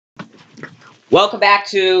Welcome back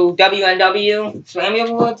to WNW Slammy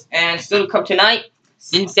Awards, and still to come tonight,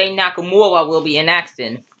 Sensei Nakamura will be in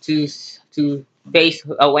action to face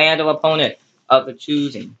a random opponent of the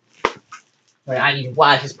choosing. Wait, I need to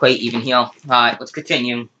watch this play even here. Alright, let's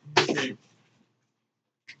continue.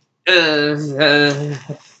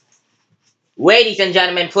 Ladies and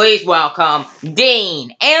gentlemen, please welcome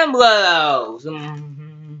Dean Ambrose.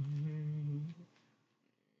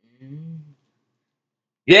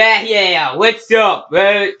 Yeah, what's up,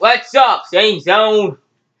 Same Zone?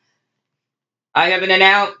 I have an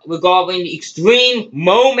announcement regarding the extreme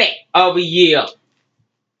moment of the year.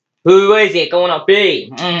 Who is it gonna be?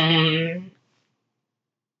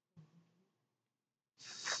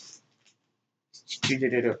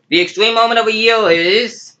 The extreme moment of the year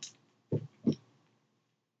is...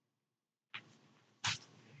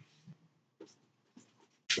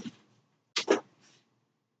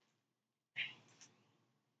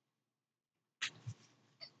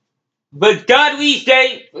 the Dudley's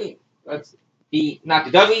Day... Wait, let's see. Not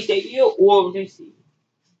the Dudley's debut, or let's see.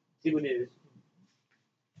 See what it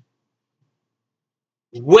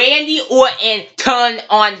is. Randy Orton turned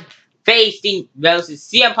on facing versus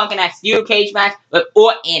CM Punk in that steel cage match, but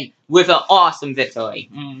Orton with an awesome victory.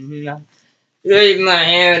 Raise my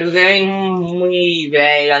hand, we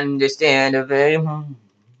understand a very.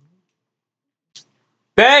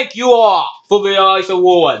 Thank you all for the Ice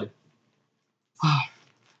Award.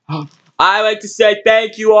 I like to say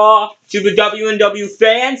thank you all to the WNW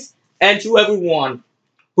fans and to everyone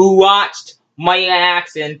who watched my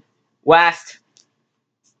reaction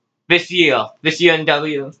this year in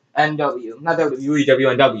WNW, not WWE,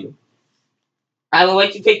 WNW. I would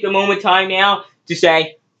like to take the moment time now to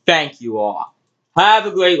say thank you all. Have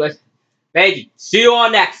a great rest. Thank you. See you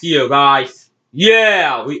all next year, guys.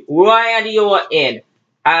 Yeah, Randy Orton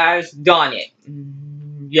has done it.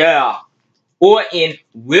 Yeah. Orton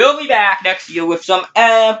will be back next year with some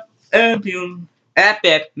epic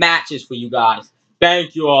matches for you guys.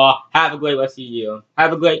 Thank you all. Have a great rest of the year.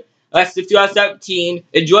 Have a great rest of 2017.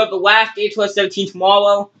 Enjoy the last day of 2017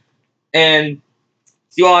 tomorrow. And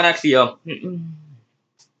see you all next year.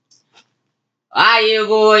 I hear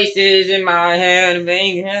voices in my head.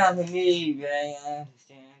 They help me. They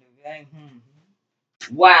understand.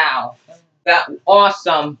 Wow. That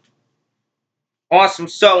awesome. Awesome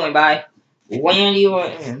sewing by Randy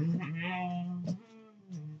Orton.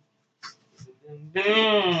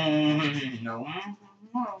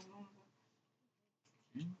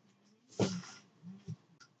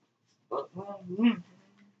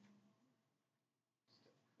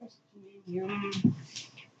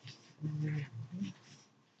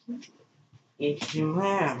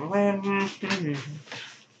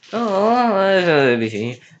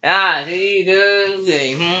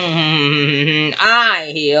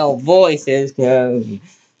 I hear voices coming.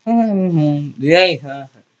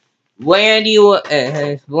 Randy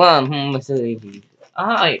Orton one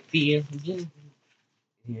I feel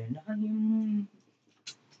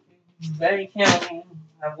very careful.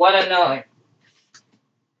 What a night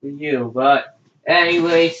for you, but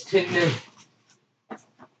anyways, to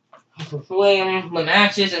perform the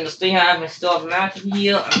matches and the stay have and start match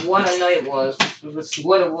here, and what a night it was. It was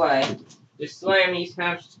what a way. The Slammies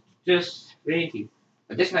have just really.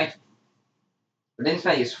 But this match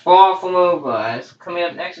is far from over. As coming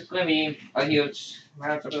up next is going to be a huge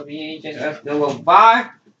match of the ages as the world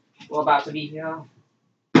bar. We're about to be here.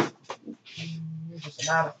 Just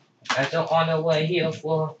another. As they're on their way here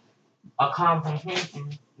for a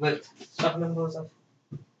comprehension with some members of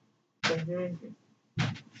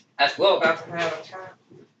as well about to have a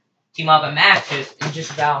team up matches in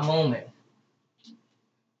just about a moment.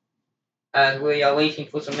 As we are waiting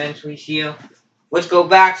for some entries here. Let's go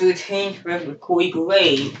back to the change room with Corey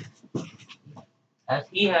Gray. As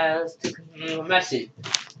he has to convey a message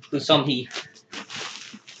to some people.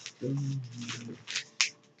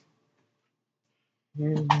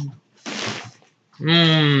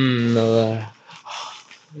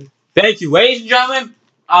 Thank you, ladies and gentlemen.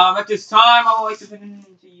 At this time, I would like to begin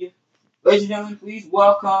to you. Ladies and gentlemen, please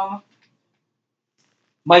welcome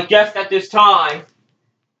my guest at this time.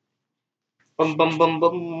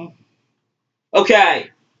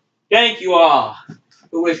 Okay, thank you all.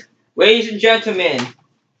 Ladies and gentlemen,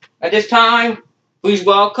 at this time, please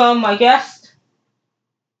welcome my guest,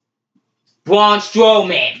 Braun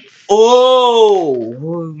Strowman. Oh,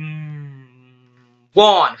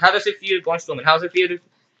 Braun, how does it feel, Braun Strowman? How does it feel to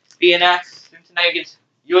be in action tonight against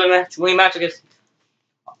your match against?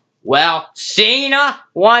 Well, Cena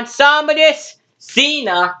wants some of this.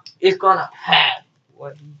 Cena is gonna have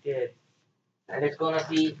what he did, and it's gonna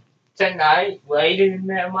be tonight. Waiting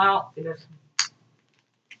him out.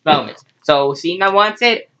 moments. So Cena wants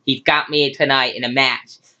it. He's got me tonight in a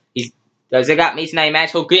match. Does it got me tonight in a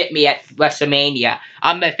match? He'll get me at WrestleMania.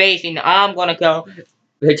 I'm gonna go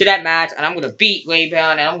to that match, and I'm gonna beat Ray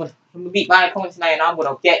Brown, and I'm gonna beat my opponent tonight, and I'm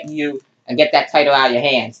gonna get you and get that title out of your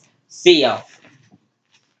hands. See ya.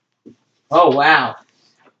 Oh wow.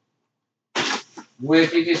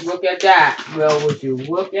 Would you just look at that? Well, would you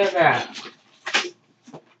look at that?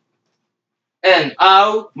 And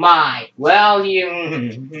oh my, well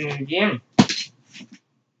Jim.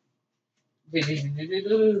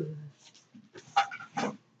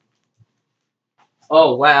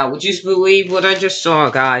 Oh wow, would you believe what I just saw,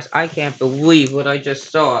 guys? I can't believe what I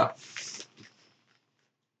just saw.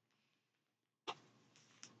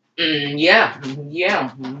 Yeah.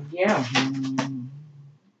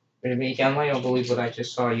 I don't believe what I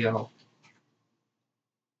just saw, yo.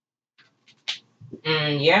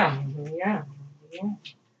 Yeah. Yeah.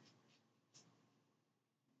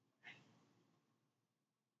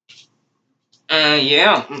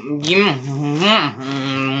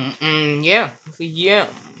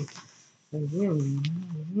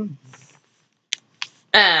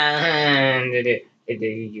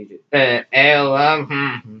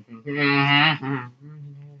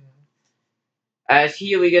 As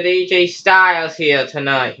here we got AJ Styles here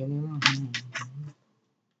tonight.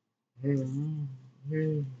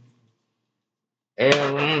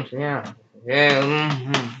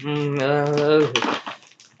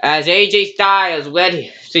 As AJ Styles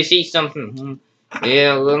ready to see something.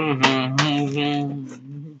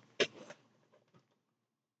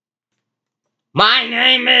 My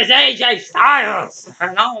name is AJ Styles,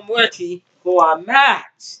 and I'm ready for a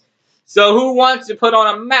match. So who wants to put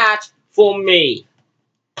on a match for me?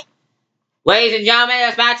 Ladies and gentlemen,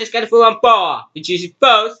 this match is scheduled for 4, which is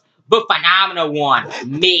first, but phenomenal one.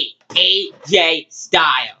 Me, AJ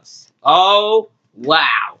Styles. Oh,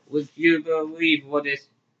 wow. Would you believe what is...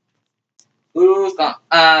 Who's gonna...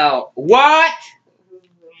 what?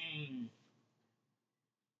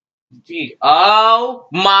 Gee, oh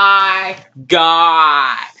my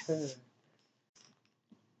God.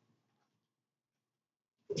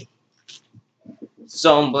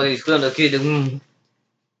 Somebody's gonna get him.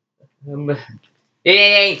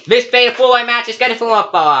 This fatal 4-way match is scheduled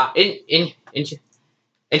for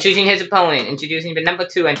introducing his opponent, introducing the number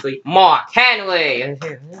 2 entry, Mark Henry. I'm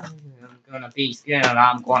gonna be scared.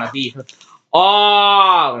 I'm gonna be.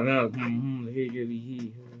 Oh,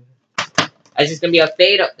 this is gonna be a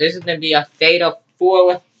fatal. This is gonna be a fatal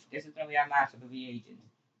 4. This is gonna be a match of the agents.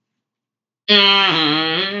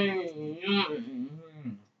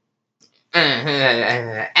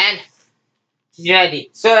 And ready,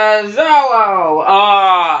 Cesaro.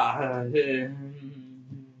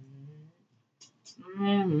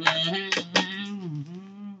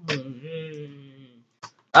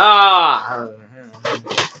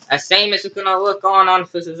 The same as we're gonna look on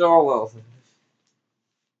for Cesaro.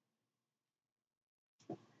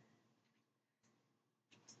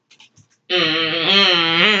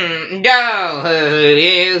 Go!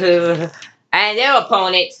 And their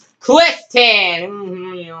opponents, Christian.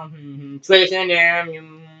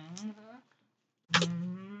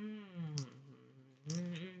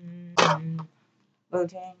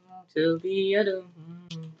 To the other.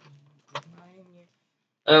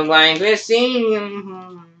 Like this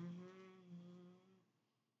scene.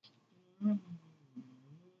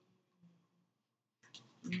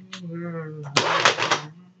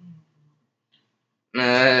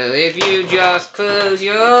 If you just close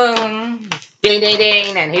your ding ding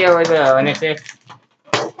ding, and here we go, and it's it.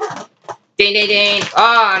 Ding ding ding.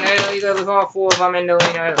 Oh, and there we go with all 4 of them in the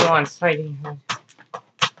ring at once.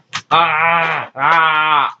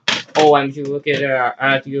 OMG, look at that.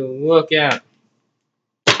 As you look at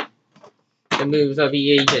the moves of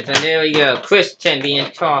the agents, and there we go. Christian being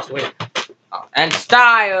tossed with. And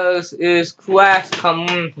Styles is quest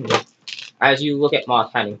come. As you look at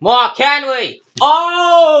Mark Henry. Mark Henry!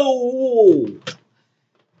 Oh!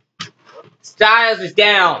 Styles is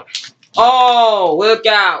down. Oh, look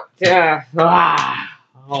out.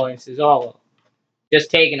 Oh, this is all. Just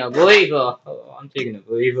taking a breather. Oh, I'm taking a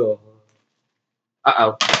breather.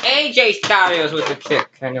 Uh-oh. AJ Styles with the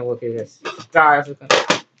kick. Can you look at this? Styles with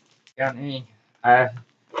the...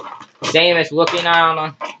 Sheamus looking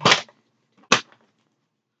on.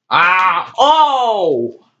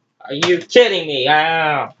 Oh! Are you kidding me?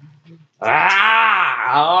 Oh,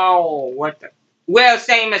 what the... Where'd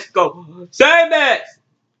Sheamus go? Sheamus!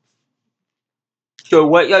 So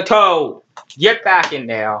what you're told. Get back in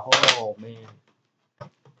there. Oh, man.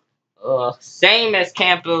 Sheamus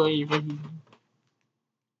can't believe it.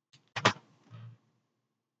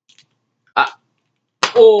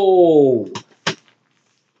 Oh.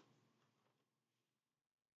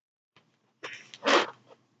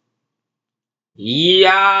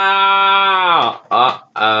 Yeah.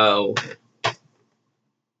 Uh-oh.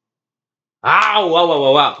 Ow! Whoa, whoa,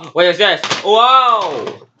 whoa, whoa. What is this?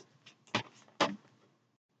 Whoa!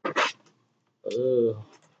 Ugh.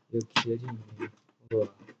 You're kidding me. Ugh.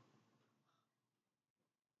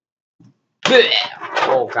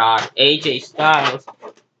 Oh, God. AJ Styles.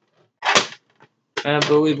 I can't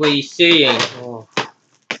believe what he's seeing. Oh.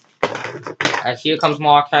 As here comes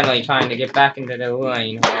Mark Henry trying to get back into the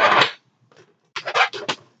lane.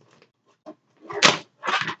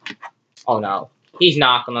 Oh, no. He's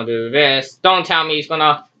not gonna do this. Don't tell me he's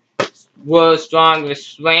gonna World's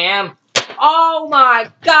Strongest Slam. Oh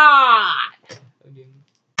my God!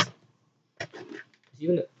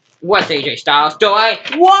 What's AJ Styles doing?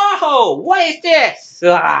 Whoa! What is this?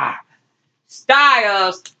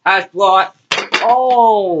 Styles has brought.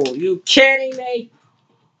 Oh, you kidding me?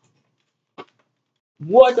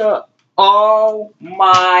 What the? Oh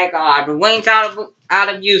my God! The wing's out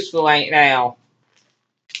of use for right now.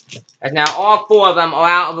 And now all four of them are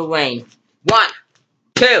out of the ring. 1,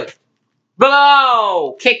 2.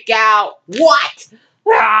 Blow! Kick out. What?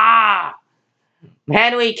 Ah!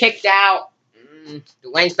 Henry kicked out. The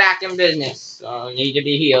wing's back in business. So need to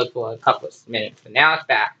be healed for a couple of minutes. But now it's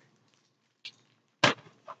back.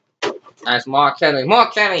 That's Mark Henry.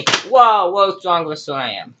 Mark Henry. Whoa, World's Strongest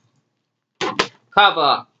Slam.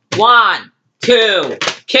 Cover. 1, 2.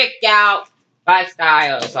 Kicked out by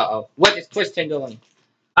Styles. Uh-oh. What is Christian doing?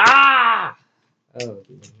 Ah! Oh,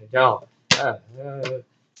 no.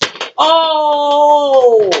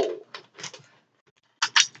 Oh!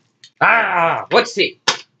 Ah! What's he?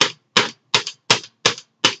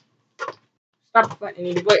 Stop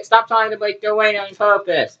trying to break the lane on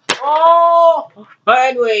purpose. Oh!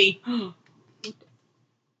 Henry!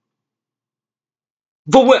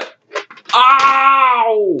 The whip!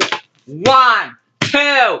 Ow! 1,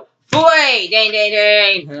 2, 3! Ding, ding,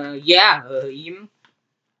 ding! Yeah.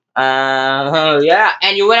 Yeah.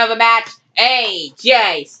 And you win of the match,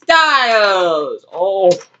 AJ Styles!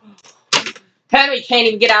 Oh. Henry can't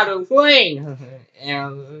even get out of the ring.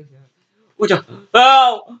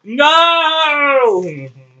 Oh, no!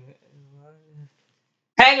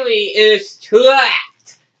 Henry is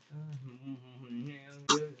trapped.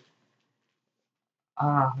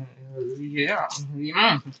 Yeah.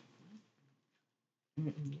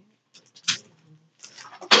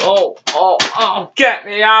 Oh, get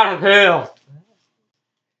me out of here.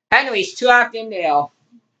 Henry's trapped in there.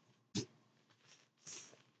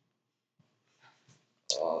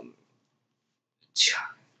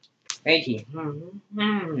 Thank you.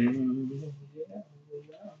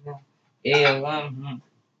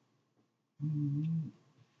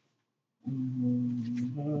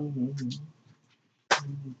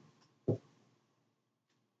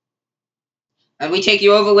 And we take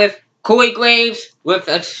you over with Corey Graves with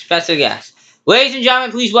a special guest. Ladies and gentlemen,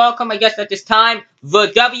 please welcome, I guess at this time, the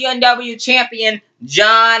WNW champion,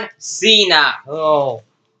 John Cena. Oh.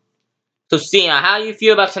 So Cena, how do you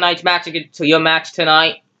feel about tonight's match, to your match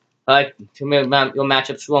tonight? To your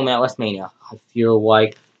matchup Strowman at WrestleMania? I feel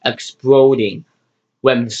like exploding.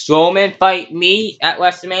 When Strowman fight me at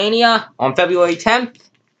WrestleMania on February 10th,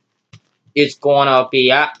 it's gonna be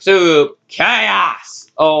absolute chaos.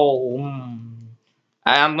 Oh,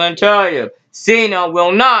 I'm gonna tell you, Cena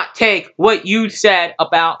will not take what you said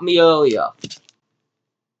about me earlier.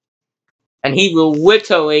 And he will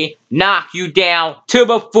literally knock you down to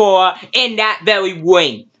the floor in that very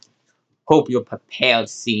ring. Hope you're prepared,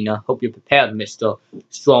 Cena. Hope you're prepared, Mr.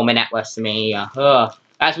 Strowman at WrestleMania.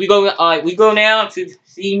 As we go now to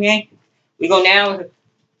see me. We go now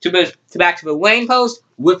back to the ring post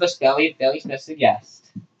with a very, very special guest.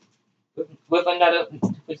 With another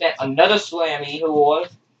Slammy Award.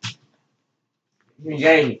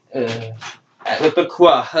 With the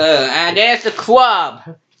club. And there's the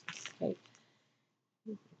club.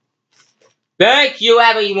 Thank you,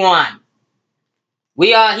 everyone.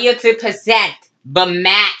 We are here to present the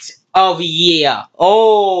match of the year.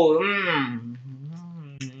 Oh,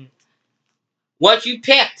 What you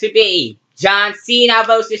picked to be John Cena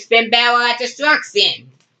versus Finn Balor at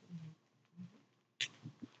Destruction.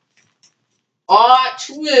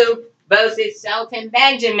 R-Truth versus Shelton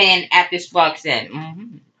Benjamin at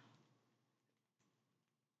Destruction.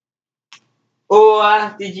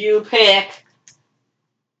 Or did you pick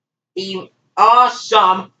the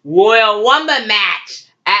awesome Royal Rumble match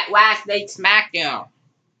at last night's SmackDown?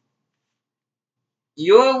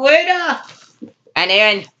 You're a winner!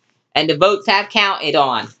 And the votes have counted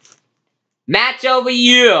on. Match of the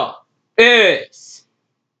year is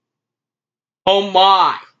Oh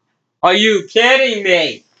my! Are you kidding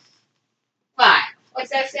me? What?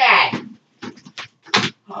 What's that say?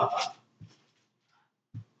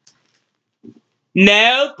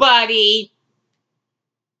 Nobody.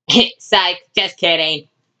 Psych. Just kidding.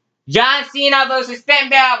 John Cena versus Finn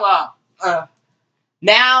Balor.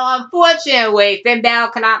 Now, unfortunately, Finn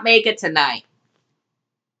Balor cannot make it tonight.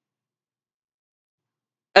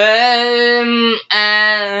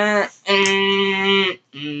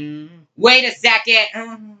 Wait a second.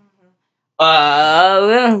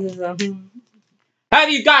 Have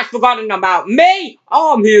you guys forgotten about me?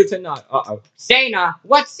 Oh, I'm here tonight. Cena,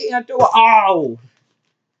 what's Cena doing? Oh.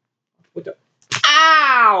 What the?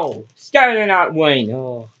 Ow! Starting out winning.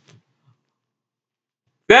 Oh.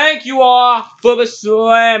 Thank you all for the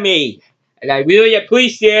Slammy. And I really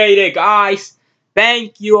appreciate it, guys.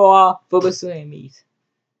 Thank you all for the Slammies.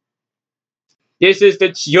 This is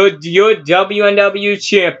your WNW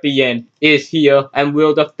champion is here and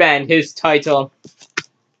will defend his title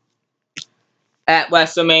at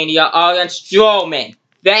WrestleMania against Strowman.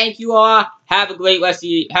 Thank you all. Have a great rest of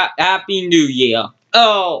Happy New Year.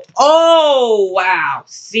 Oh, wow.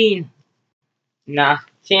 Cena. Nah,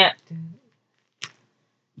 can't.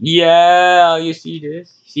 Yeah, you see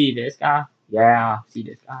this? See this guy? Yeah, see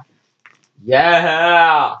this guy?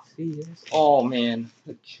 Yeah, see this? Oh, man.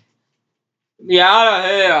 Get me out of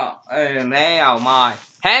here. Hey, man, my.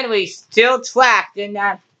 Henry's still trapped in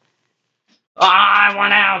that. Oh, I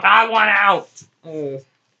want out. I want out.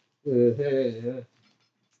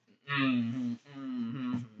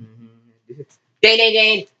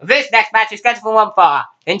 Ding. This next match is scheduled for 1 fall.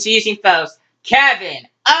 Introducing first, Kevin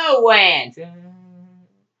Owens.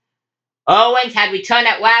 Owens had returned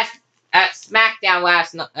at SmackDown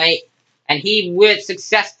last night, and he would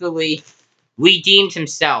successfully redeemed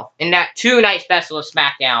himself in that 2-night special of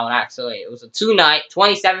SmackDown. Actually, it was a 2-night,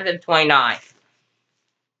 27th and 29th.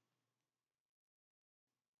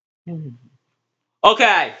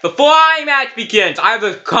 Okay, before our match begins, I have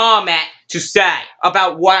a comment to say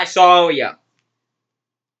about what I saw earlier.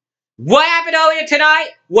 What happened earlier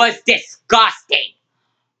tonight was disgusting.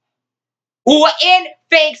 Orton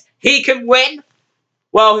thinks he can win.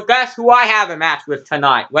 Well, guess who I have a match with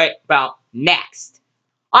tonight? Wait, about next.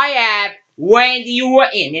 I have Randy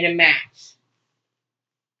Orton in a match.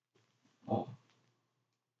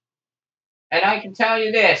 And I can tell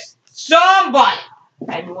you this. Somebody!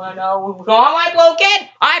 And you wanna know whose arm I broken?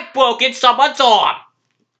 I broken someone's arm.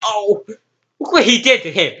 Oh, look what he did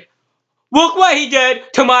to him. Look what he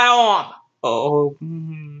did to my arm. Oh,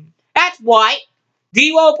 that's right.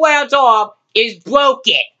 D'Lo Brown's arm is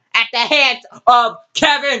broken at the hands of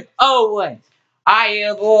Kevin Owens. I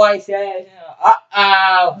hear voices.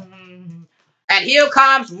 Uh-oh. And here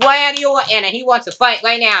comes Randy Orton, and he wants to fight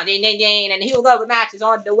right now. Ding, and here we go. The match is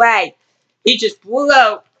on the way. He just blew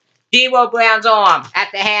out D'Lo Brown's arm at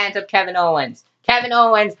the hands of Kevin Owens. Kevin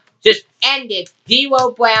Owens just ended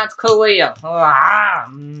D'Lo Brown's career.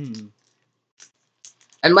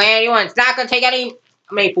 And Randy Orton's not gonna take any.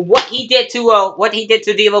 I mean, for what he did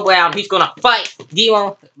to D'Lo Brown, he's gonna fight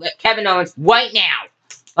Kevin Owens right now.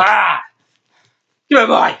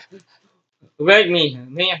 Goodbye. Wait me,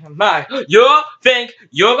 you think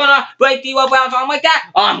you're gonna break D'Lo Brown's arm like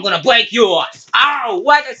that? I'm gonna break yours. Ow!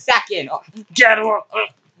 Wait a second. Get off.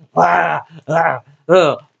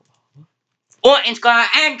 Orton's gonna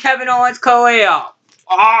end Kevin Owens' career.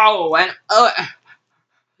 Oh, and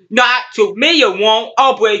not to me you won't.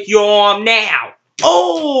 I'll break your arm now.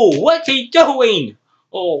 Oh, what's he doing?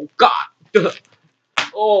 Oh God.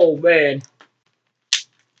 Oh man.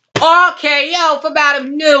 RKO for about a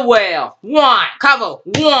nowhere. 1, cover.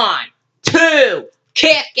 1, 2,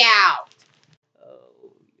 kick out.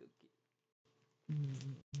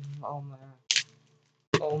 Oh man.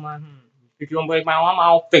 Oh man. If you don't break my arm, I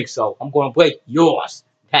don't think so. I'm gonna break yours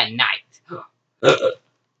tonight.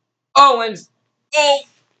 Owens. Oh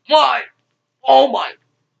my.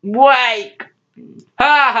 Wait.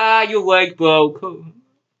 Ha, your leg broke.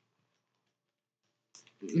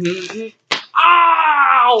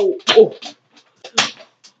 Ow! Oh.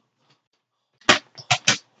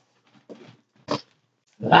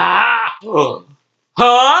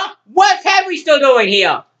 Huh? What's Henry still doing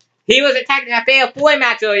here? He was attacking a fair 4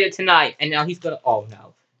 match earlier tonight, and now he's gonna. Oh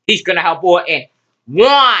no, he's gonna help Orton.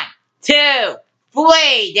 1, 2,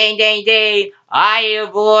 3. Ding. I hear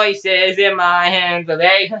voices in my hands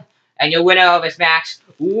today, and your winner of this match,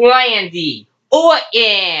 Randy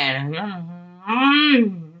Orton.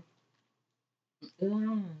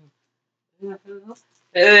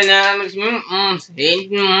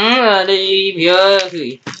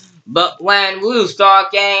 But when you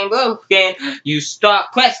start getting broken, you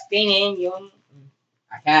start questioning your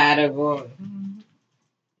category.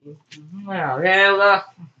 Well,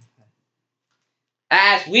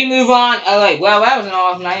 as we move on, well, that was an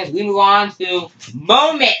awesome night. As we move on to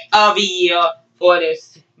moment of the year for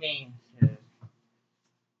this main show.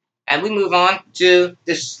 And we move on to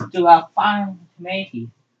our final committee.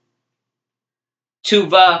 To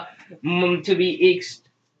be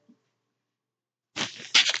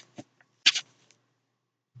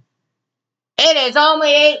It is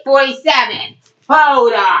only 8:47.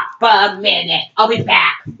 Hold up a minute. I'll be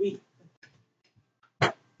back.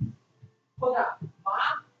 Hold up.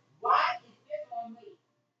 Mom? Why is this on me?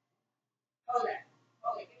 Hold up.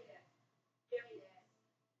 Okay, give me that. Give me that.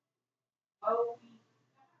 Oh,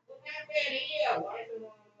 what happened here? Why is it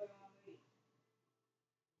on me?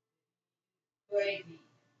 Crazy.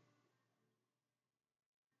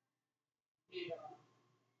 Yeah.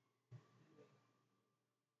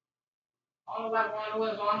 All about one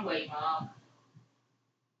was on wait, Mom.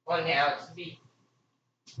 Well, now it's me.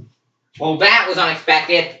 Well, that was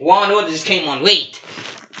unexpected. One order just came on late.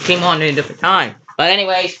 Came on in a different time. But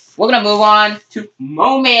anyways, we're gonna move on to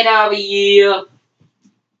moment of the year.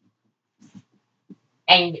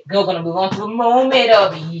 And we're gonna move on to the moment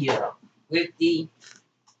of the year with the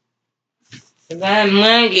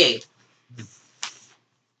Monday.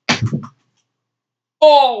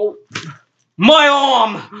 Oh, my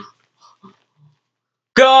arm,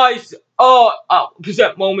 guys. It's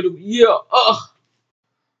that moment of the year.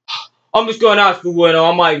 I'm just gonna ask the winner.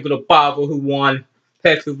 I'm not even gonna bother who won.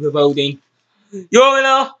 Thanks for voting. Your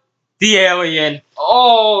winner, the alien.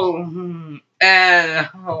 And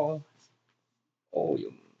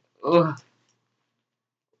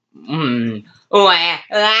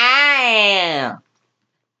wow.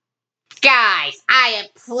 Guys, I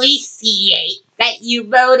appreciate that you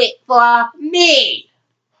voted for me.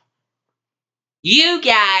 You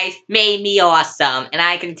guys made me awesome, and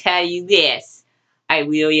I can tell you this. I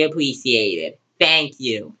really appreciate it. Thank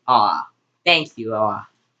you. Thank you.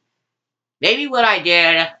 Maybe what I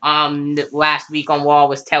did last week on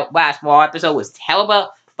last Raw episode was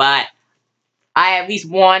terrible, but I at least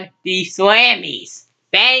won the Slammies.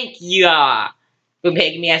 Thank you for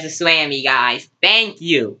picking me as a Slammy, guys. Thank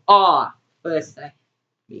you. First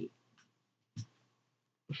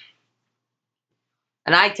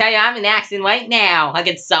and I tell you, I'm in action right now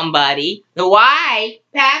against somebody who I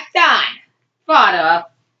packed on for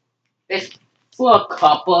a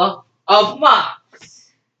couple of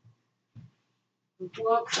months.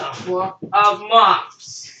 For a couple of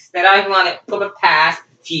months that I've wanted for the past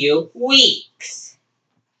few weeks.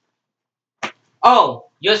 Oh,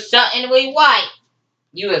 you're certainly right.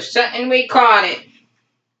 You have certainly caught it.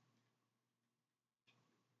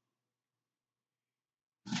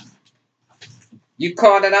 You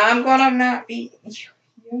caught it. I'm gonna not be you.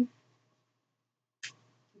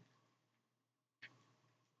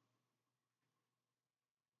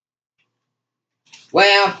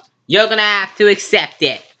 Well, you're gonna have to accept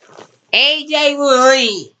it. AJ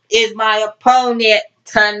Lee is my opponent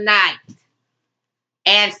tonight.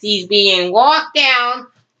 And she's being walked down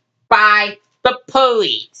by the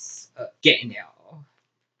police. Getting there.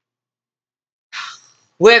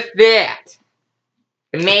 With that,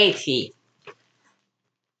 matey.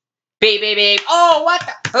 Baby, babe. Oh, what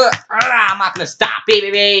the? I'm not gonna stop, baby,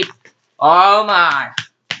 babe. Oh my.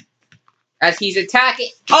 As he's attacking.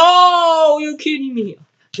 Oh, you kidding me?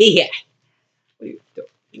 Yeah.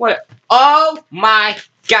 What? Oh my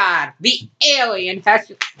God! The alien has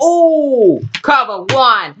to. Oh, cover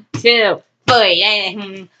 1, 2,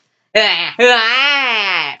 3.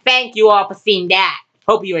 Thank you all for seeing that.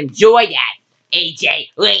 Hope you enjoyed that, AJ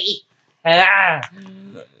Lee.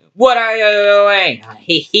 What are you doing?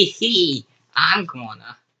 I'm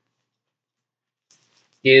gonna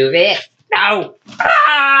do this. No.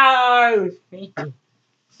 Oh.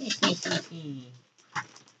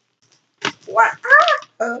 What?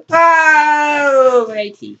 Oh,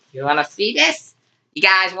 matey. You wanna see this? You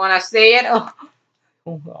guys wanna see it? Oh,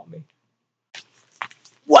 help me.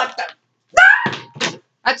 What the?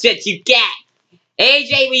 That's what you get.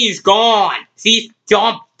 AJ Lee's gone. She's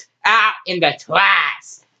dumped out in the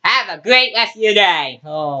trash. Have a great rest of your day.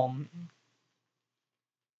 And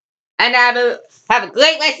have a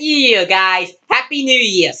great rest of your year, guys. Happy New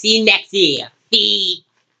Year. See you next year. Beat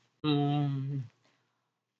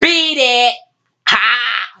it.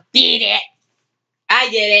 Ha! Beat it. I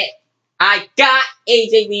did it. I got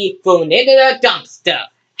AJ Lee thrown into the dumpster.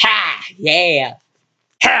 Ha! Yeah.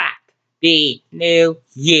 Happy New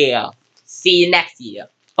Year. See you next year.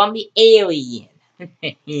 From the alien.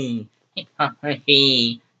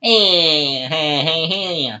 Yeah.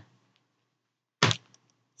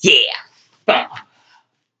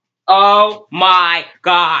 Oh my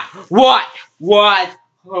god. What was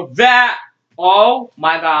that? Oh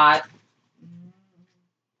my god.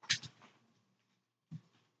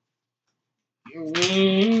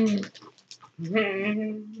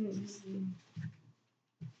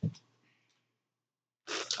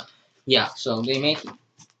 Yeah, so they make it.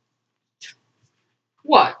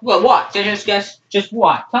 What? What? Just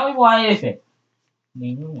what? Tell me why is it?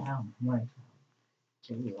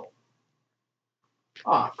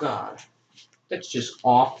 Oh god. That's just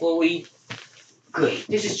awfully great.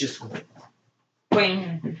 This is just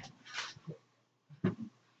great.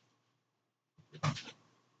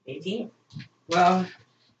 18? Well,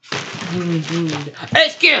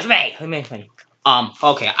 excuse me.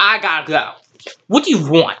 Okay, I gotta go. What do you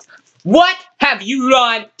want? What have you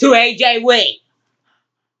done to AJ Lee?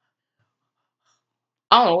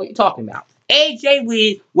 I don't know what you're talking about. AJ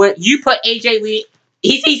Lee, what you put AJ Lee,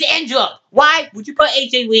 he's injured. Why would you put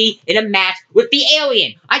AJ Lee in a match with the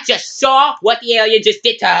alien? I just saw what the alien just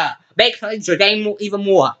did to her. Make her injured even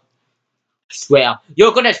more. I swear,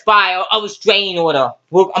 you're gonna file a restraining order.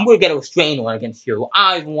 I'm gonna get a restraining order against you.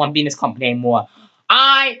 I don't even want to be in this company anymore.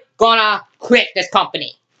 I'm gonna quit this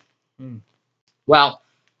company. Well,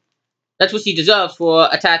 that's what she deserves for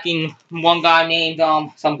attacking one guy named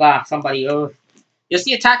somebody. Yes,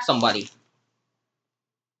 he attacked somebody.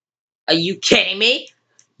 Are you kidding me?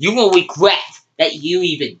 You will regret that you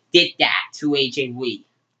even did that to AJ Lee.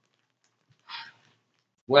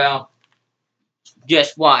 Well,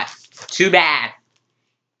 guess what? Too bad.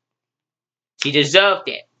 She deserved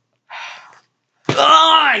it. Oh,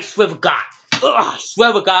 I swear to God. Oh, I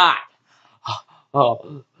swear to God.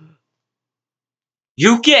 Oh.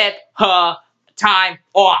 You get her time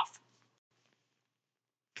off.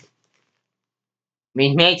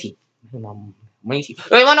 Matey. Matey.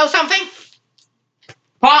 You wanna know something?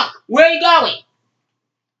 Punk, where are you going?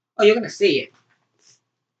 Oh, you're gonna see it.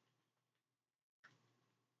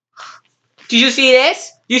 Did you see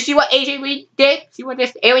this? You see what AJ Reed did? See what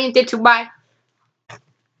this alien did to my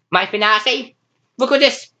fiancé? Look at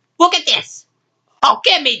this. Look at this. Oh,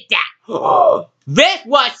 give me that. This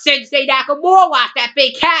was Sensei Nakamura that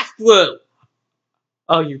big cast through.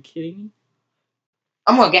 Are you kidding me?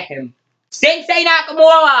 I'm gonna get him. Sensei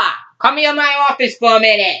Nakamura! Come here in my office for a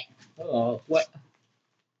minute. Oh, what?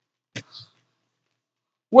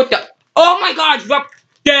 What the? Oh my god,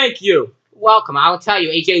 thank you. Welcome. I will tell you,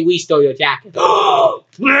 AJ Lee stole your jacket. That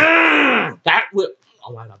will.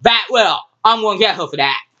 Oh my god. That will. I'm gonna get her for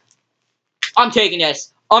that. I'm taking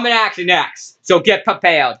this. I'm an action next. So get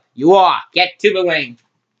prepared. You are. Get to the ring.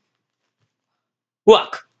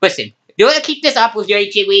 Look, listen. If you want to keep this up with your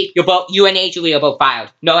AJ Lee, you and AJ Lee are both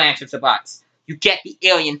fired. No answers to buts. You get the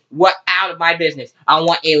alien. What out of my business? I don't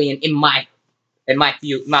want alien in my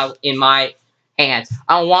hands.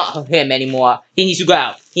 I don't want him anymore. He needs to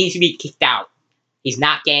go. He needs to be kicked out. He's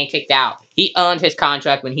not getting kicked out. He earned his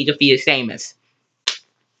contract when he defeated Sheamus.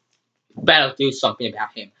 Better do something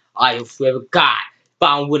about him. I swear to God.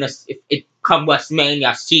 If it come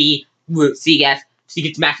WrestleMania, she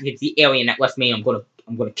gets match against the alien at WrestleMania,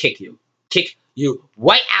 I'm gonna kick you. Kick you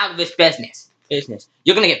right out of this business.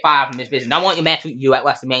 You're gonna get fired from this business. I want your match with you at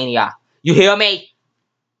WrestleMania. You hear me?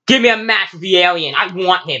 Give me a match with the alien. I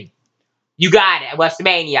want him. You got it at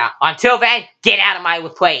WrestleMania. Until then, get out of my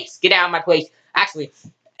place. Get out of my place. Actually,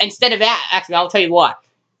 instead of that, I'll tell you what.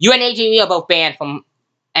 You and AJ Lee are both banned from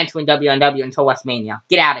entering WNW until WrestleMania.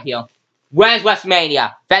 Get out of here. When's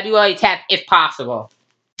WrestleMania? February 10th, if possible.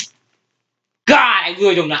 God, I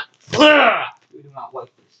really do not. I really do not like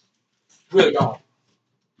this. Really don't.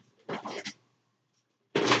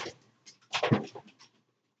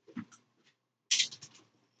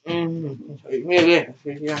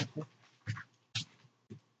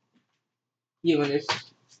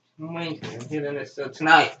 So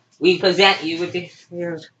tonight, we present you with this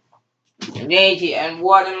lady and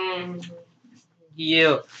what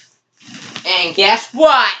you. And guess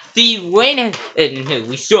what? The winner.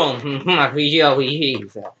 We saw him.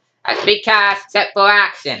 A big cast set for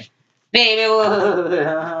action. Baby.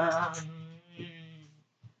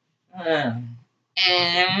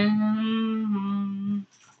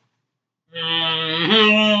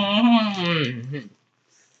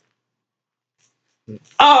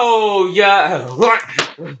 Oh yeah.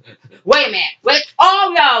 Wait a minute. Wait.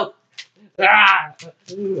 Oh no.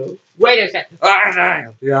 Wait a second.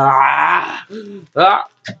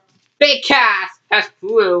 Big cast has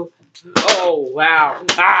flew. Oh wow.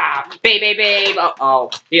 Babe. Oh.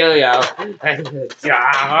 Here we go.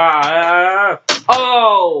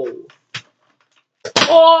 Oh.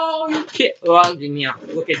 Oh, you kid. Oh, yeah.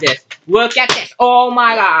 Look at this. Look at this. Oh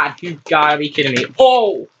my God. You gotta be kidding me.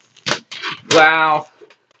 Oh. Wow.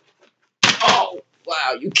 Oh.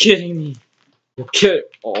 Wow. You kidding me. You kidding.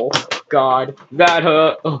 Oh God. That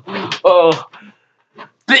hurt. Oh. Oh.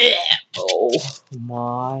 Bleh. Oh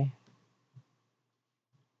my.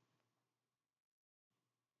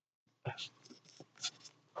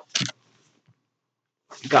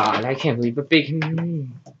 God, I can't believe a big.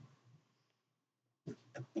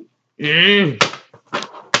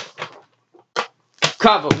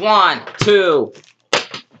 Cover 1, 2.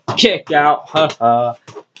 Kick out. Haha.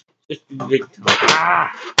 Just big.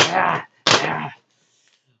 Ah. Ah. Ah.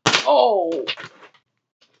 Oh.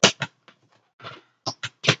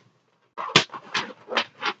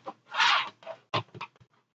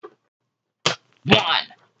 1,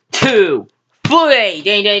 2, 3.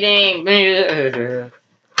 Ding, ding, ding.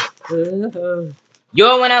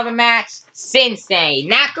 Your winner of the match, Sensei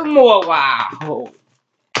Nakamura. Oh.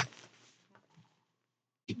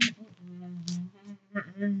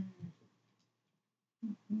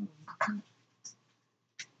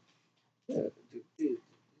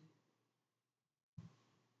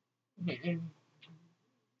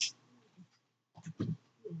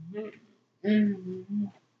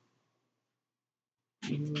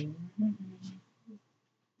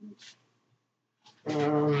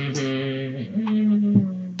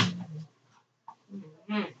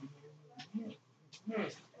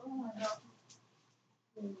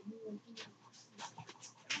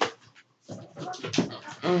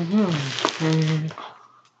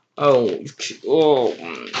 Oh, oh.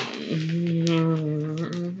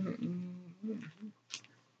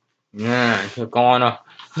 Yeah, you're gonna.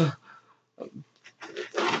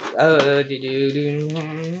 Ah.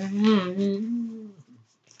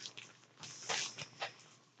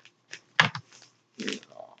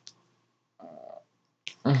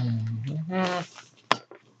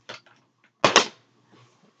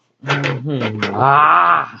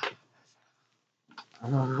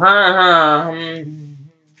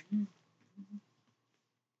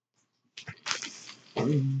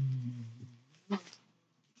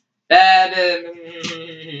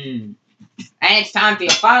 And it's time for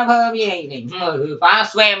your final of the evening. Final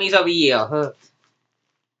Slammies of the year.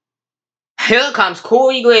 Here comes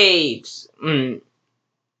Corey Graves.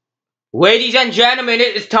 Ladies and gentlemen,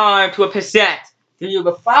 it is time to present to you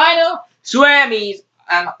the final Slammies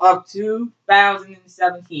of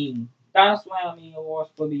 2017. Final Slammy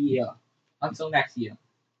Awards for the year. Until next year.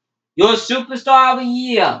 Your superstar of the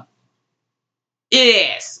year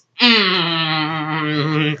is...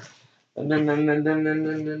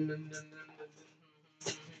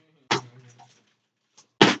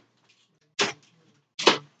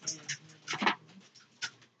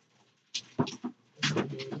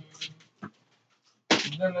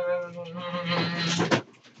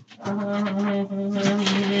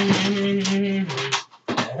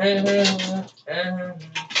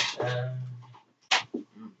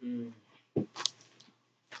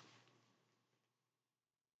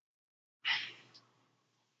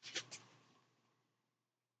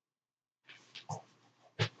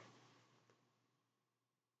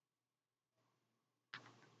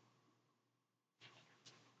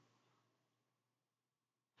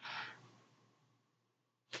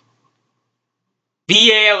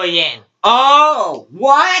 The alien. Oh,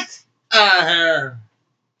 what?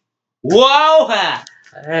 Whoa!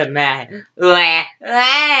 Man. What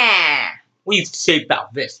do you say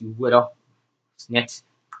about this, you little snitch?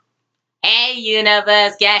 Hey,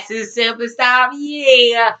 universe, guess who's superstar of the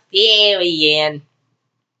year? The alien.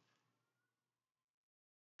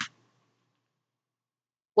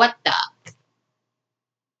 What the?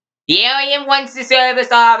 The alien wants the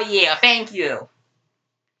superstar of the year. Thank you.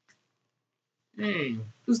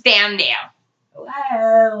 Who's down there?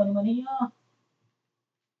 Hello, anyone here?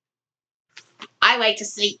 I like to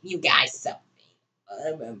sleep you guys something.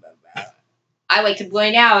 I like to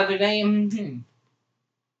point out everything.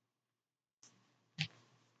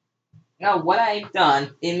 Now, what I've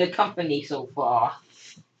done in the company so far,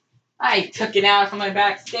 I took it out from my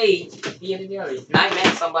backstage the other day, and I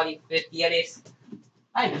met somebody the other.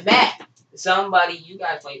 I met somebody you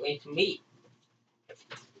guys might wait to meet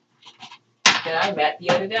that I met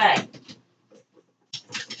the other day.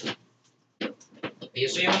 You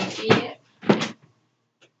see what I'm seeing?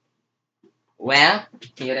 Well,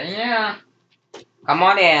 yeah. Come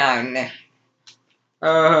on in.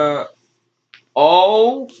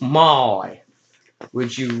 Oh my.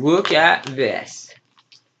 Would you look at this?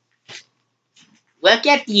 Look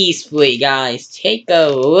at these three guys. Take a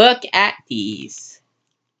look at these.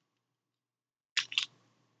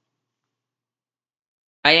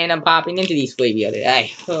 I ended up popping into these three the other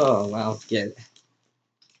day. Oh, well, good.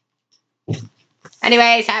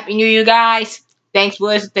 Anyways, Happy New Year, guys. Thanks for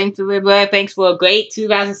listening. Thanks for a great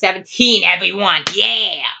 2017, everyone.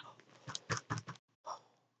 Yeah!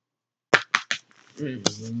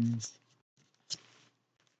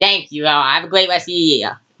 Thank you all. Have a great rest of the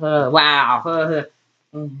year. Wow.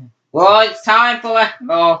 Well, it's time for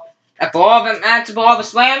all the matches of all the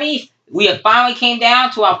Slammies. We have finally came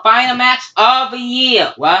down to our final match of the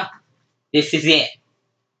year. Well, this is it.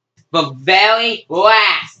 The very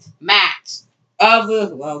last match of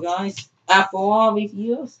the, well, guys, after all these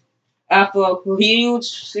years, after a huge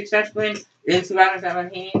success win in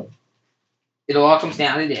 2017, it all comes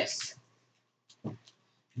down to this.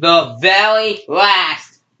 The very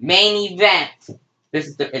last main event.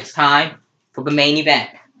 It's time for the main event.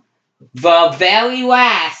 The very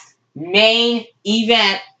last main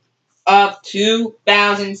event of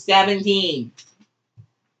 2017.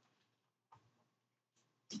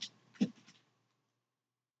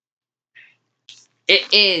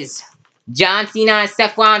 It is John Cena and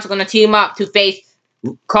Seth Rollins are going to team up to face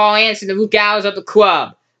Carl Anderson and Luke Gallows of the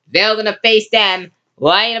Club. They're going to face them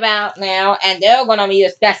right about now, and they're going to be a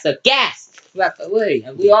special guest referee.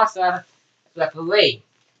 And we also have a referee.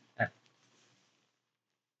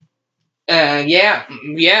 Yeah.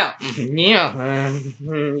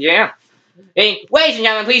 Hey, ladies and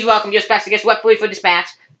gentlemen, please welcome your special guest referee for this match,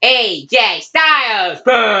 AJ Styles.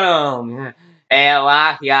 Boom.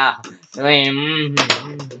 Yeah.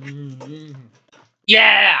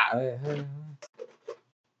 Yeah.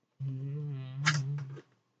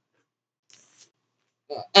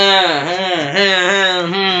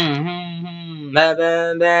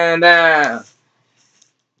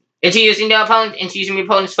 Introducing the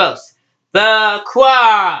opponents first. The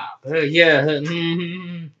Club. Yeah.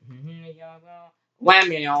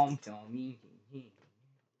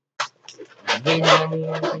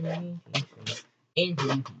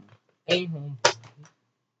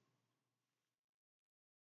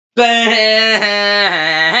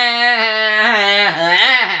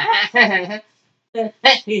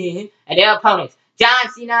 And their opponents, John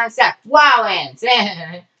Cena and Seth Rollins.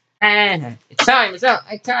 Time is up.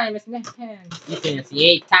 Time is now. You can't see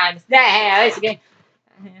 8 times now. It's again.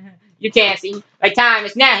 You can't see. My time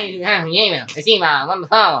is now. It's email. One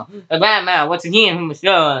before. A bad man. What's in here from the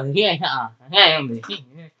show? Yeah.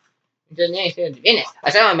 I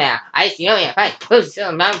saw him now. I see only a fight. Who's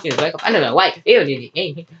still mountains? Wake up under the white field.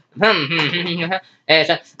 It's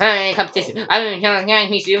a competition. I'm young,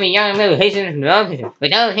 he's doing young little Haitian, but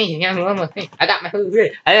no Haitian young woman. I got my food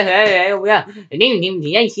good. The name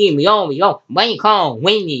I see me on me on. When you call,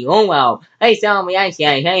 when you on well. I saw me, I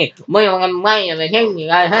say, hey, your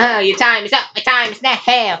time is up. My time is now.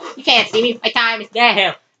 Hell, you can't see me. My time is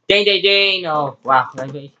now. Ding. No, wow.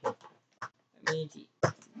 Let me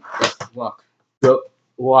walk. Go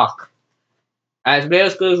walk. As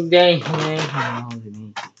Bill's goes day.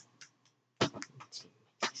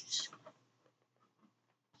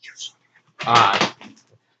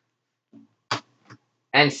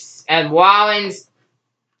 And Rollins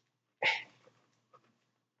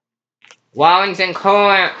and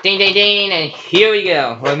Cole, ding, and here we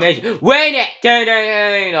go. Wait it,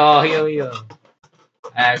 ding. Oh, here we go.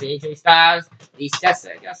 As AJ Styles, he's just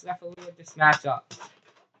referee with this matchup.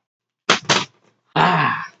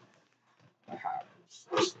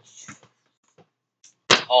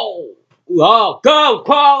 Oh, go,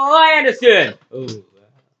 Carl Anderson.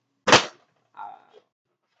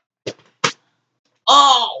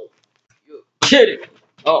 Oh, you're kidding me.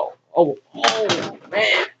 Oh,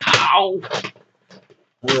 man. Ow.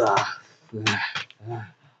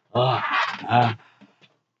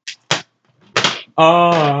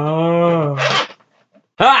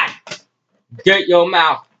 Hi. Get your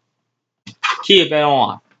mouth. Keep it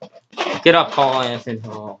on. Get up, Carl Anderson.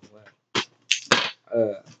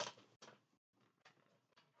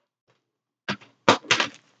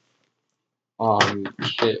 Oh,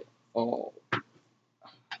 shit. Oh.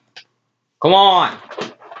 Come on.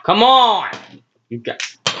 You got.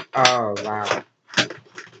 Oh, wow.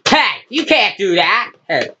 Hey, you can't do that.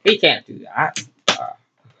 Hey, he can't do that.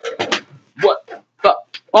 What?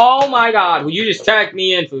 Oh my God! Will you just tag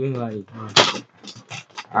me in for like?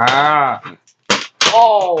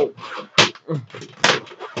 Oh.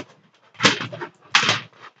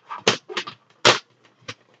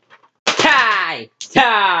 Tie.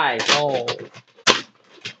 Oh.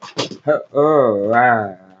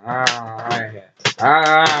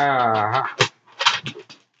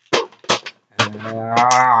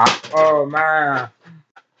 Oh man.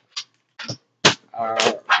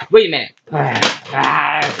 Wait a minute.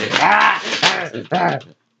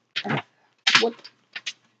 What?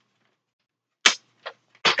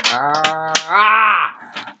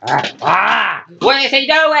 What is he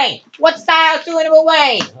doing? What style's doing him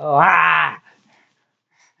away?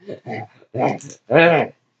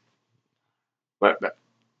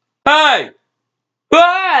 Hey!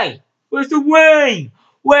 Hey! Where's the wing?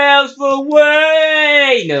 Where's the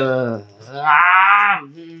wing?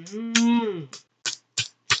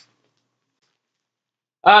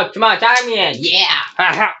 Oh, come on, time me in.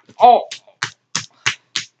 Yeah. Oh.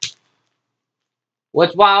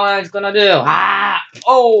 What's Wildland's gonna do?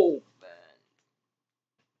 Oh.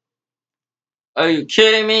 Are you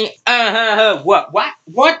kidding me? What? What?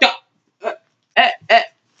 What the? Uh, uh, uh,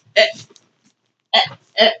 uh,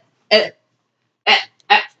 uh, uh,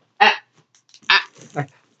 uh,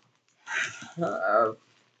 uh,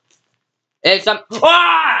 it's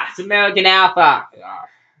it's American Alpha.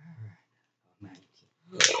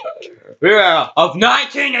 Yeah, of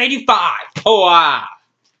 1985. Oh,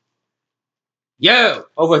 yo,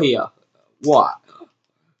 over here. What?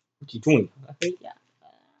 What you doing?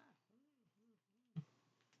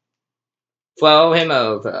 Throw him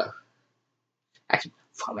over. Actually,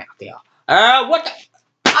 throw him out there. What the?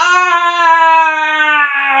 Ow!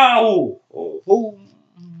 Oh.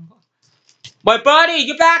 My buddy,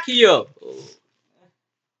 get back here!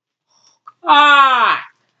 Ah!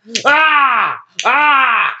 Ah!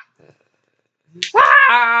 Ah!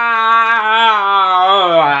 Ah!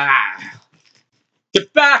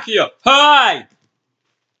 Get back here! Hey!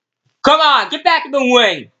 Come on, get back in the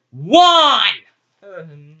wing! 1,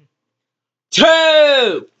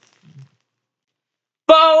 2,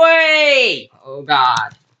 3! Oh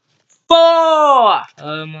God! 4!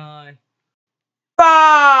 Oh my!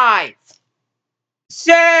 5,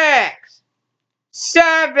 6,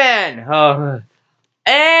 7,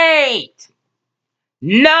 8,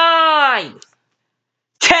 9,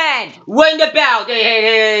 10. Ring the bell.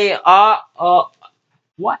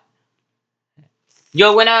 What?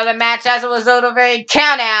 Your winner of the match as a result of a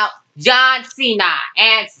count out, John Cena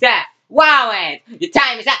and Seth Rollins. Your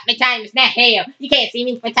time is up. My time is now. You can't see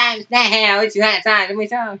me. My time is now. It's your time.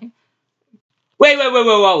 Wait.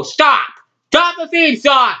 Stop. Stop the theme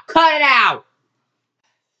song. Cut it out.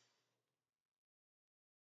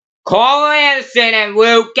 Carl Anderson and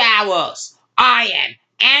Luke Gallows. I am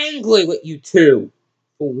angry with you two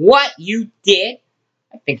for what you did.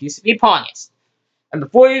 I think you should be punished. And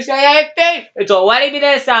before you say anything, it's already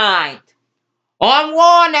been assigned. On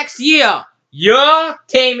Raw next year, you're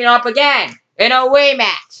teaming up again in a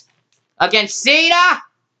rematch against Cena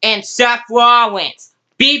and Seth Rollins.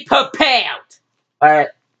 Be prepared. Alright.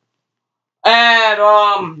 And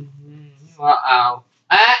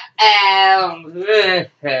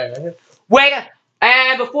wait,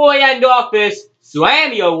 and before we end off this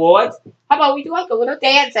Slammy Awards, how about we do like a little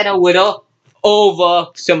dance and a little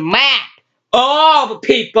over some map? All the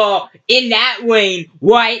people in that ring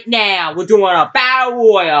right now. We're doing a battle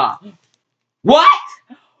royal. What?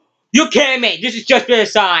 You kidding me? This has just been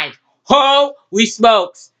assigned. Holy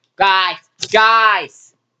smokes. Guys.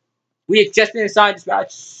 We have just been assigned this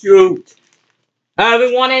match. Shoot.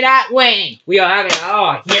 Everyone in that ring. We are having,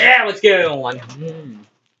 oh yeah, let's get it on.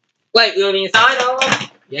 Wait, we'll be inside of them?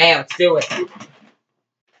 Yeah, let's do it.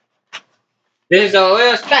 This is a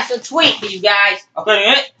little special tweet for you guys.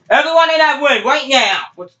 Okay, everyone in that ring right now.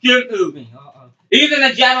 Let's get moving. Even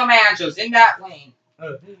the general managers in that ring.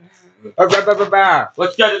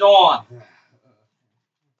 Let's get it on.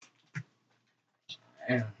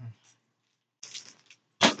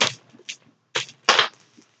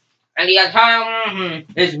 And the entire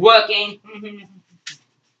is working.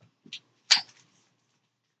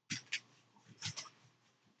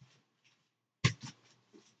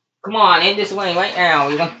 Come on, in this ring right now.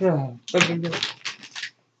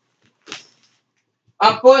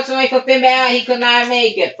 Unfortunately for Finn Balor, he could not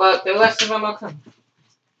make it, but the rest of them are coming.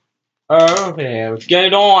 Okay, let's get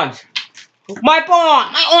it on. My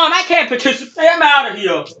arm! I can't participate. I'm out of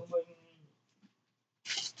here.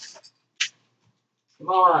 Come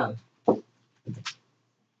on.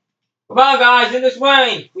 Come on, guys, in this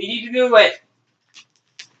ring. We need to do it.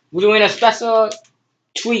 We're doing a special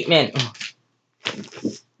treatment.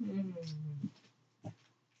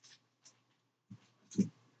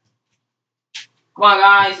 Come on,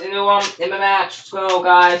 guys, in the match. Let's go,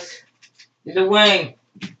 guys. In the ring.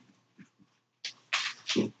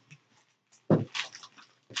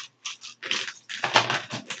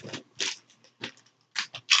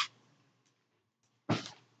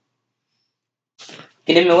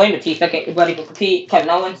 Get in the ring, Batista. Get everybody for Pete, Kevin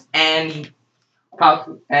Owens, and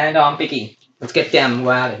Vicky. Let's get them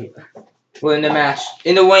out of here. We're in the match.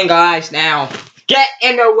 In the ring, guys, now. Get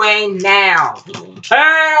in the ring now.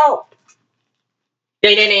 Help!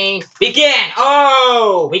 Ding ding ding. Begin.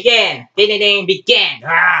 Oh, begin. Ding ding ding. Begin.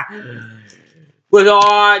 Ah. With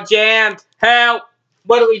our jam. Help!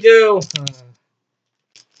 What do we do?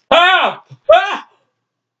 Help! Ah!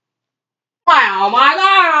 Oh my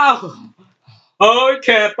god! I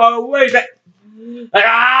can't believe it.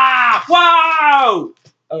 Ah! Whoa!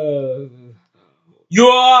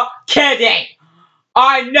 You're kidding!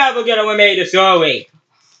 I'm never gonna remain this early.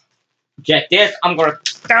 Get this? I'm gonna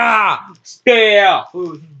steal.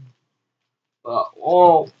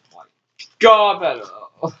 Oh my god!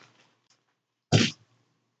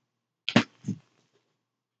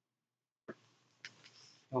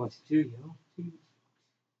 Oh, it's studio.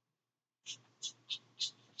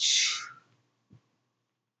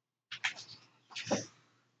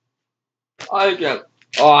 I get.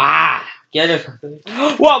 Oh, ah! Get it?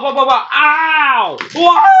 Whoa! Whoa! Whoa! Whoa! Ow!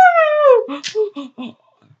 Whoa!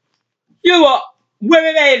 You are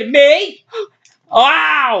eliminated me!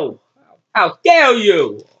 Wow! How dare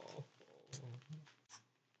you!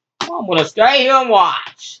 I'm gonna stay here and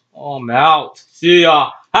watch. Oh, I'm out. See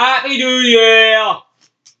ya. Happy New Year!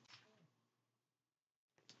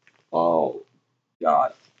 Oh,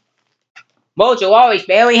 God. Mojo always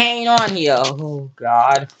barely hanging on here. Oh,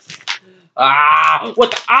 God. Ah!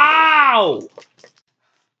 What the? Ow!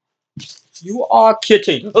 You are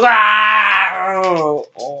kidding. Ah!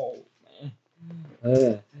 Oh,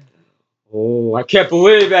 man. Oh, I can't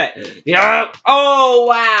believe it. Yeah. Oh,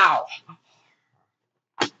 wow.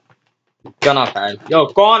 Gonna pay. You're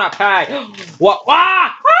gonna pay. What?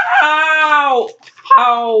 Ah! Ow!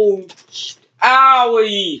 Ouch!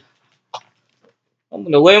 Owie! I'm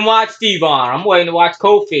gonna wait and watch Devon. I'm waiting to watch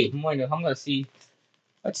Kofi. I'm gonna see.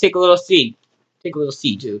 Let's take a little seat. Take a little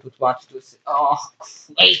seat, dude. Let's watch this. Oh,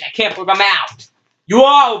 great. I can't believe I'm out. You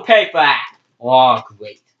all will pay for that. Oh,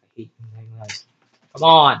 great. I hate you. Come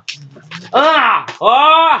on. Ah!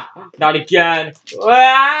 Ah! Not again.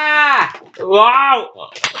 Ah!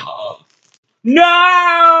 Wow!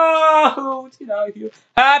 No! Let's get out of here.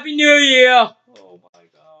 Happy New Year! Oh my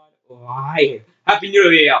god. Why? Happy New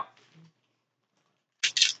Year!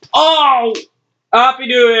 Oh! Happy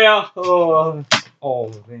New Year! Oh,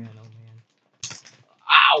 oh man, oh man.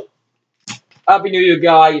 Ow! Happy New Year,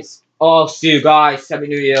 guys. Oh, see you guys. Happy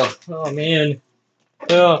New Year. Oh man.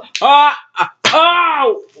 Oh!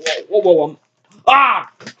 Whoa, whoa, whoa.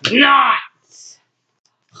 Ah! Nuts!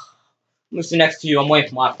 I'm sitting next to you. I'm waiting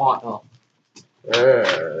for my partner.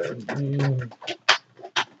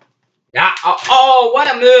 Yeah, oh,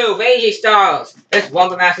 what a move! AJ Styles. This one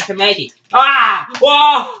for Master Tomati. Ah!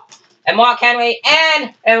 Whoa! And Mark Henry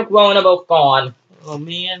and Eric Rowan are both gone. Oh,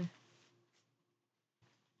 man.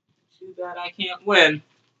 Too bad I can't win.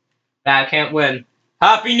 Bad I can't win.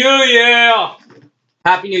 Happy New Year!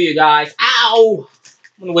 Happy New Year, guys. Ow!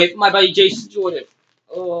 I'm gonna wait for my buddy Jason Jordan.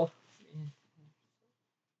 Oh, man.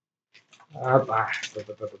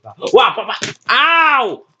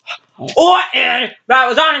 Ow! Oh, that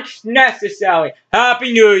was unnecessary.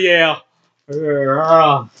 Happy New Year.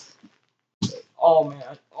 Oh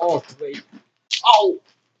man. Oh great. Oh.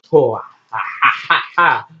 Oh. Ha ha ha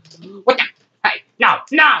ha. What the? Hey. No.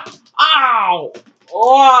 No. Ow.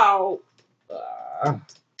 Oh.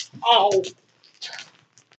 Oh.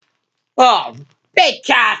 Oh. Big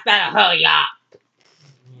Cass better hurry up.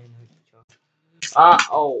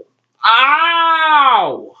 Oh.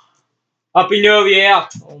 Ow. Happy New Year.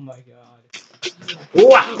 Oh my god.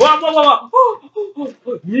 Whoa, whoa, whoa,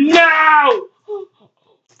 whoa. No.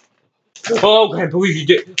 Oh, I can't believe you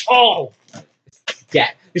did. Oh.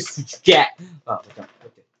 Get. This is get. Oh,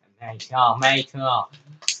 make her.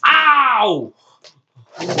 Ow!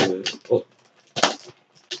 Oh,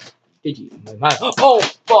 did you? Oh,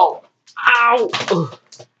 oh, ow!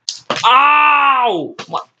 Ow!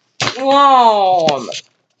 What? Whoa!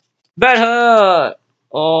 That hurt.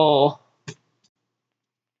 Oh.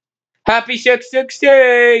 Happy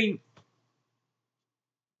 616!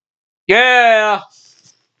 Yeah!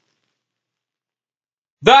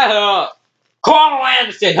 That hurt. Carl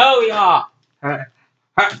Anderson, hurry up! Ow!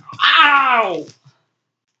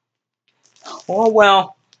 Oh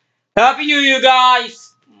well. Happy New Year,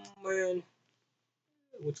 guys! Oh, man.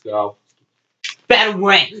 Let's go. Better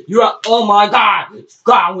win! You're up. Oh my god!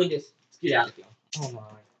 Gotta win this. Let's get out of here. Oh my.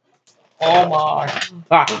 Oh my.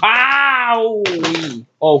 Ow!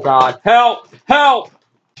 Oh god. Help! Help!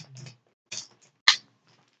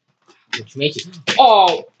 Which makes it.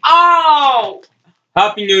 Oh! Oh!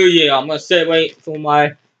 Happy New Year! I'm gonna sit wait for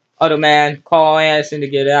my other man, Carl Anderson, to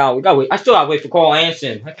get out. We gotta wait. I still gotta wait for Carl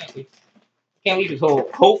Anderson. I can't wait. Can't leave this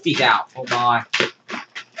whole piece out. Oh my.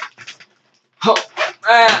 Oh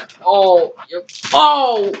man. Oh.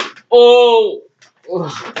 Oh. Oh.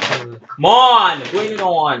 Come on. Bring it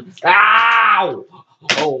on. Ow.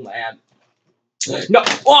 Oh man. No.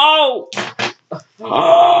 Oh.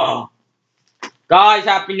 Oh. Guys,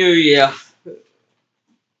 Happy New Year.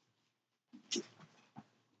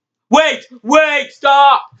 Wait,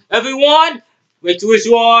 stop! Everyone, wait to wish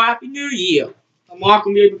you all a Happy New Year. I'm not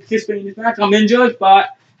going to be able to participate in this match. I'm injured,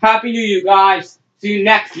 but Happy New Year, guys. See you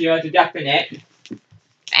next year, it's a definite.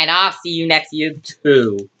 And I'll see you next year,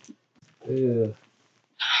 too. Ugh.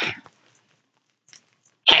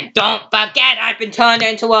 And don't forget, I've been turned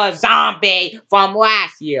into a zombie from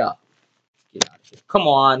last year. Get out of here. Come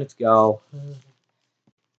on, let's go.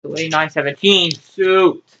 The 917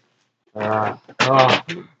 suit. Wow!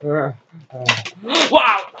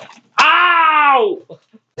 Ow!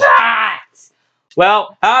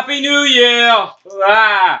 Well, Happy New Year!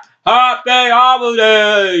 Happy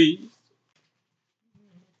holidays!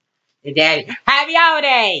 Daddy, Happy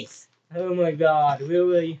holidays! Oh my God,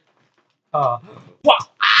 really? Wow!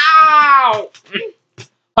 Ow!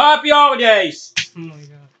 Happy holidays! Oh my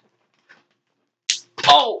God!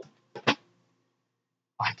 Oh!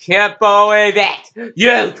 I can't believe it!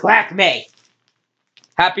 You tricked me!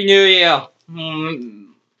 Happy New Year!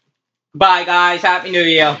 Bye, guys. Happy New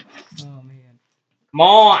Year. Oh, man. Come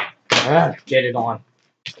on. Get it on.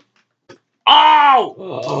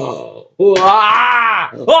 Oh!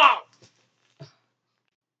 Ah! Oh!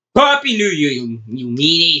 Happy New Year, you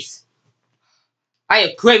meanies. I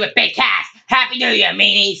agree with Big Cass. Happy New Year,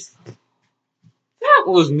 meanies. That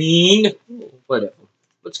was mean. Whatever.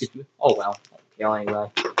 Let's get to it. Oh, well. Okay,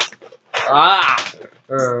 anyway. Ah!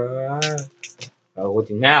 What's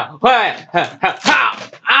it now?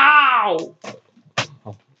 Ow!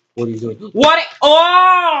 What are you doing? What?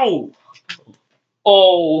 Oh!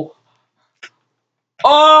 Oh!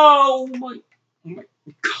 Oh my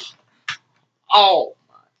God! Oh!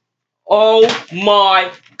 Oh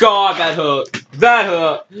my God! That hurt! That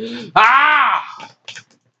hurt! Ah!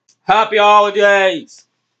 Happy holidays!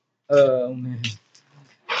 Oh man!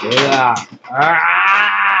 Yeah!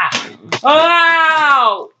 Ah!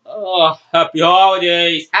 Ow! Oh! Happy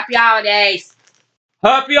holidays! Happy holidays!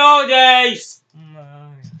 Happy holidays!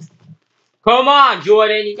 Come on,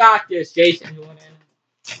 Jordan, you got this, Jason.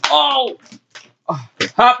 Oh!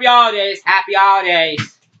 Happy holidays! Happy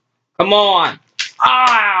holidays! Come on!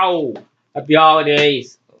 Ow! Happy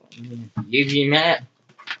holidays! Easy, man.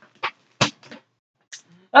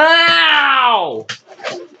 Ow!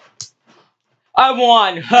 I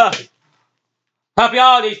won! Huh. Happy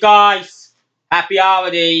holidays, guys! Happy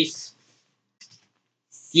holidays!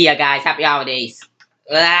 See ya, guys. Happy holidays!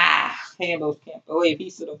 Ah! Handles can't believe he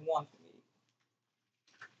should have won for me.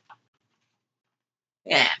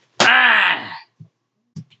 Yeah. Ah!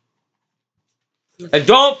 And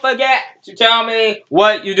don't forget to tell me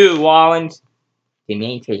what you do, Wallens.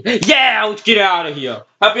 Yeah, let's get out of here.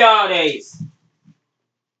 Happy holidays.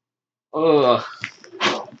 Ugh.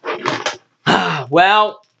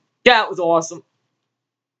 Well, that was awesome.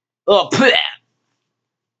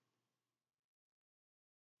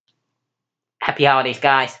 Happy holidays,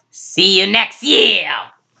 guys. See you next year.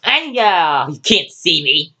 And you can't see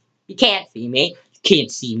me. You can't see me. You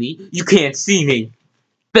can't see me. You can't see me.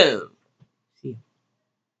 Boom. See you.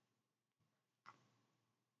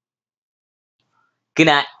 Good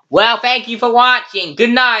night. Well, thank you for watching.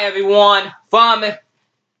 Good night, everyone. From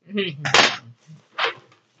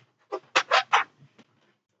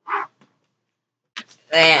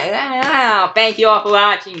thank you all for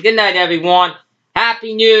watching. Good night, everyone.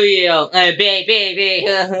 Happy New Year, baby.